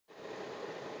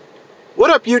What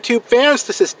up, YouTube fans?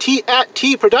 This is T at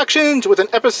T Productions with an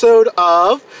episode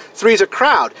of Three's a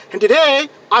Crowd. And today,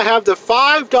 I have the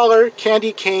 $5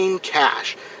 candy cane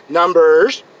cash.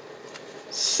 Numbers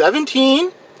 17,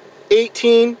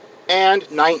 18,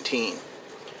 and 19.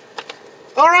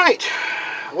 Alright,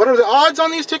 what are the odds on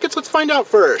these tickets? Let's find out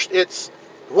first. It's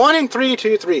 1 in 3,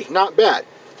 2, 3. Not bad.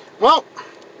 Well,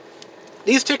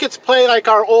 these tickets play like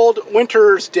our old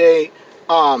Winter's Day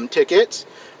tickets.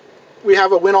 We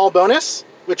have a win all bonus,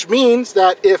 which means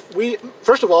that if we,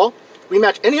 first of all, we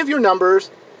match any of your numbers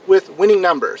with winning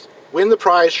numbers, win the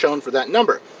prize shown for that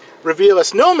number. Reveal a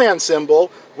snowman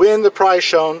symbol, win the prize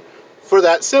shown for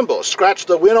that symbol. Scratch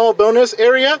the win all bonus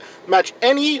area, match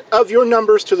any of your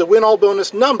numbers to the win all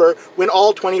bonus number, win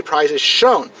all 20 prizes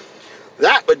shown.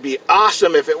 That would be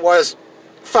awesome if it was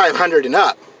 500 and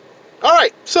up.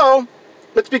 Alright, so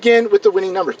let's begin with the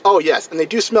winning numbers. Oh yes, and they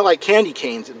do smell like candy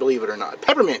canes, believe it or not.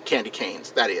 Peppermint candy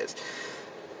canes, that is.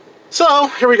 So,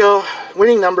 here we go.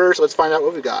 Winning numbers. Let's find out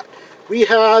what we got. We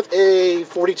have a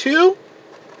 42.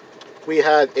 We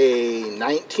have a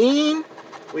 19.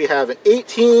 We have an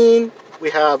 18. We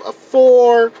have a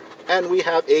 4. And we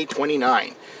have a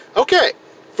 29. Okay,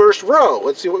 first row.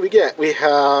 Let's see what we get. We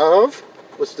have,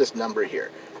 what's this number here?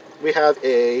 We have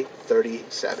a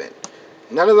 37.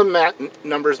 None of the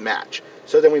numbers match.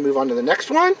 So then we move on to the next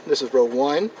one. This is row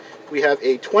 1. We have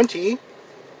a 20,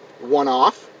 1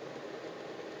 off.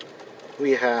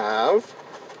 We have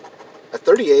a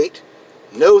 38,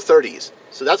 no 30s.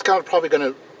 So that's kind of probably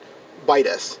going to bite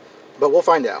us, but we'll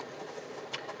find out.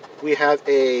 We have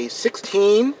a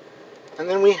 16, and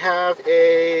then we have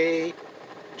a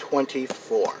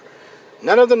 24.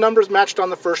 None of the numbers matched on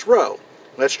the first row.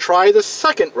 Let's try the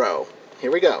second row.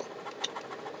 Here we go.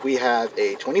 We have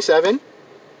a 27,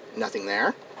 nothing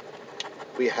there.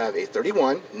 We have a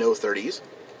 31, no 30s.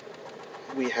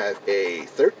 We have a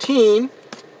 13,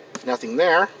 nothing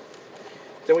there.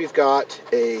 Then we've got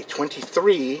a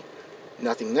 23,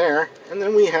 nothing there. And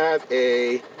then we have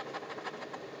a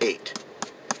 8,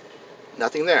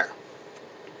 nothing there.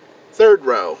 Third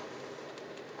row,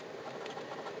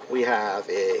 we have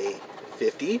a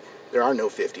 50, there are no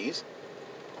 50s.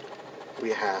 We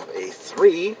have a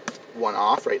 3, 1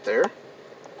 off right there.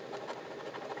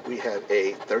 We have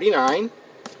a 39,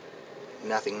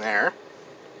 nothing there.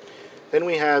 Then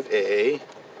we have a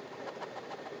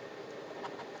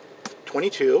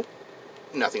 22,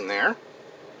 nothing there.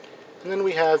 And then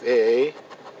we have a,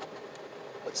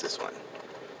 what's this one?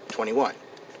 21,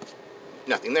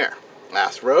 nothing there.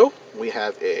 Last row, we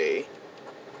have a,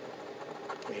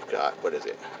 we've got, what is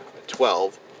it? A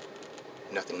 12,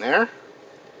 nothing there.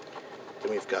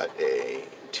 Then we've got a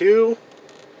 2,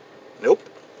 nope.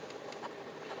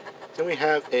 Then we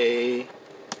have a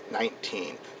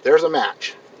 19. There's a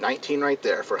match. 19 right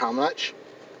there. For how much?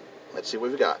 Let's see what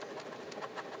we've got.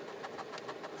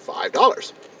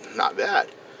 $5. Not bad.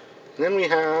 And then we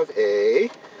have a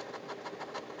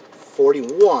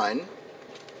 41.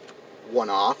 1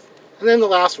 off. And then the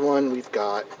last one we've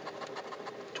got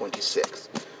 26.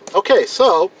 Okay,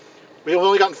 so we've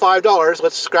only gotten $5.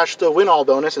 Let's scratch the win all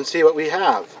bonus and see what we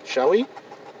have, shall we?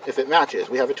 If it matches.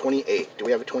 We have a 28. Do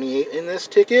we have a 28 in this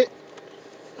ticket?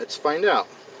 Let's find out.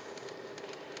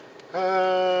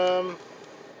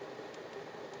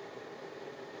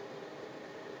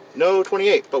 No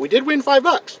 28, but we did win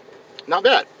 $5. Not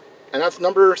bad. And that's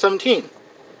number 17.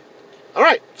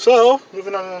 Alright, so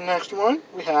moving on to the next one,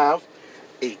 we have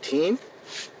 18.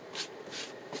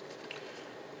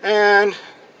 And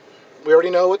we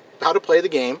already know how to play the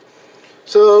game.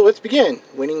 So let's begin.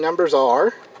 Winning numbers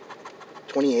are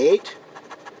 28,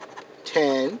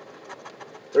 10,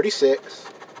 36,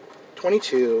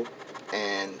 22,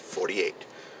 and 48.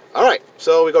 Alright,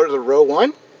 so we go to the row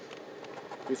 1.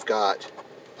 We've got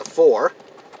a 4.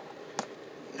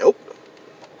 Nope.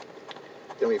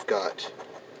 Then we've got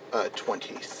a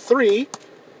 23.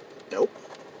 Nope.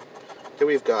 Then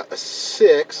we've got a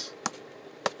 6.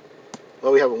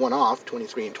 Well, we have a 1 off,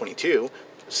 23 and 22.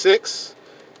 6.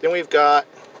 Then we've got,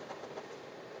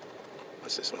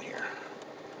 what's this one here?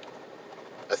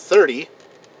 A 30.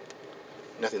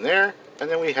 Nothing there. And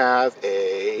then we have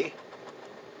a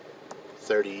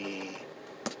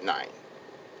 39.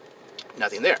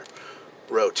 Nothing there.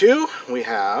 Row 2, we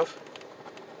have,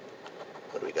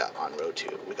 what do we got on row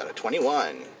 2? We got a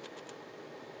 21.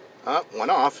 1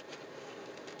 off.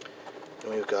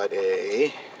 Then we've got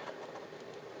a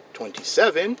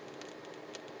 27.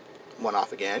 1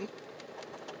 off again.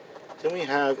 Then we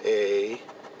have a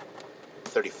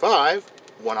 35.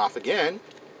 1 off again.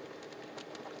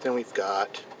 Then we've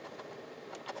got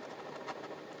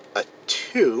a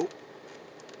 2.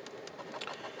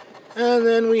 And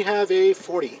then we have a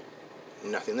 40.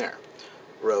 Nothing there.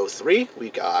 Row 3, we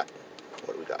got,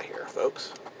 what do we got here,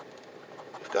 folks?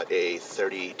 We've got a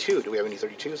 32. Do we have any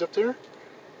 32s up there?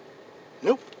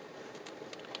 Nope.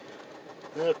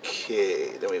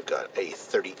 Okay, then we've got a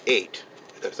 38.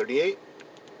 We got a 38?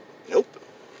 Nope.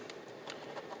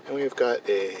 And we've got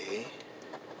a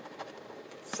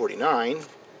 49,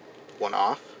 one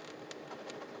off.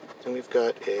 Then we've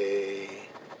got a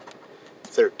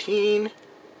 13,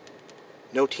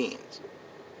 no teens.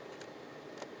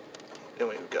 Then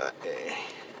we've got a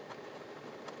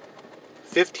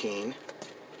 15,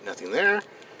 nothing there.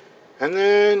 And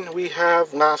then we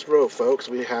have last row, folks.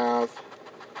 We have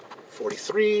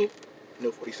 43,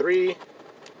 no 43,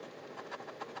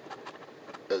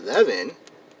 11,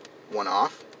 one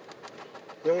off.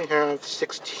 Then we have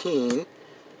 16,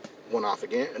 one off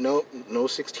again. No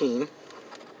 16.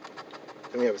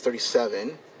 Then we have a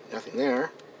 37, nothing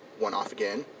there, one off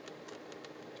again.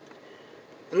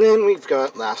 And then we've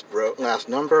got last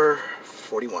number,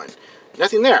 41.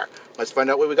 Nothing there. Let's find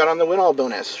out what we got on the win all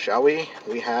bonus, shall we?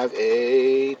 We have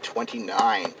a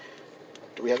 29.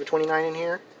 Do we have a 29 in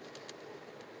here?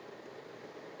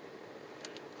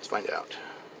 Let's find out.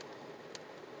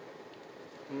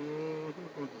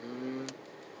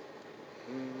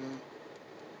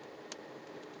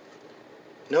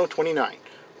 No 29.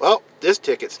 Well, this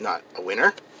ticket's not a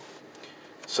winner.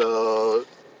 So,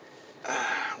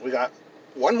 we got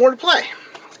one more to play.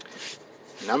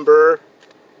 Number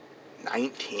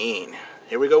 19.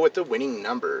 Here we go with the winning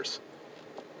numbers.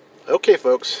 Okay,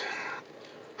 folks.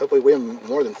 Hopefully we win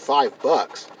more than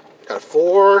 $5. Got a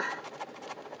 4,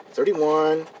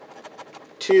 31,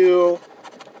 2,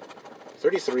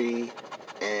 33,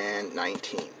 and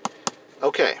 19.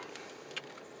 Okay.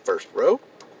 First row.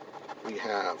 We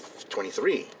have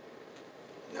 23.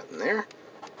 Nothing there.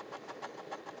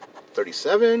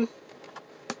 37.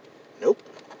 Nope.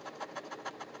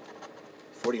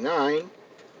 49.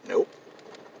 Nope.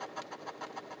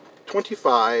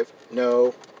 25.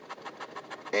 No.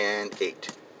 And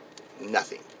 8.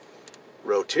 Nothing.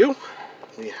 Row 2.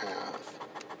 We have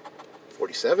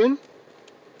 47.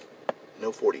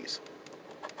 No 40s.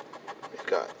 We've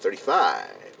got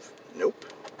 35. Nope.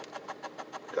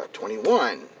 We've got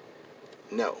 21.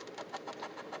 No.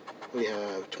 We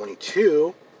have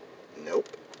 22. Nope.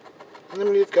 And then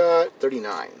we've got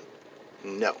 39.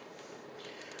 No.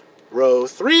 Row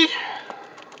 3.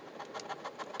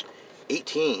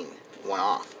 18. One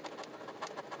off.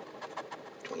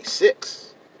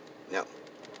 26. No.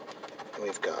 Then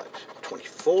we've got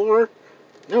 24.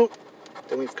 Nope.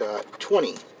 Then we've got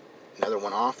 20. Another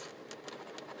one off.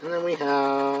 And then we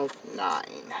have 9.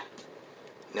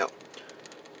 No.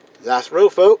 Last row,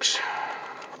 folks.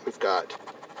 We've got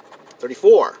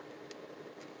 34.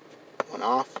 One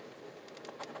off.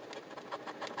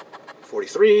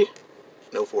 43.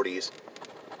 No 40s.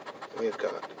 We've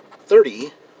got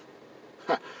 30.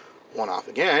 One off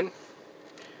again.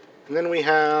 And then we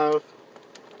have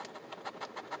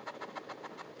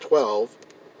 12.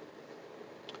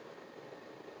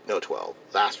 No 12.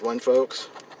 Last one, folks.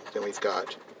 Then we've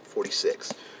got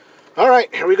 46.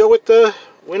 Alright, here we go with the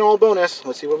win all bonus.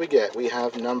 Let's see what we get. We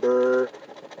have number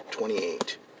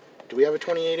 28. Do we have a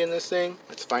 28 in this thing?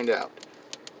 Let's find out.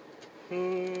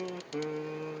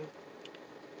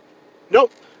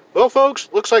 Nope. Well, folks,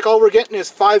 looks like all we're getting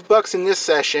is $5 in this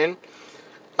session.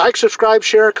 Like, subscribe,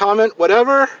 share, comment,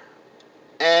 whatever.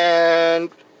 And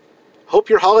hope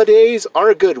your holidays are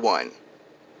a good one.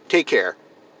 Take care.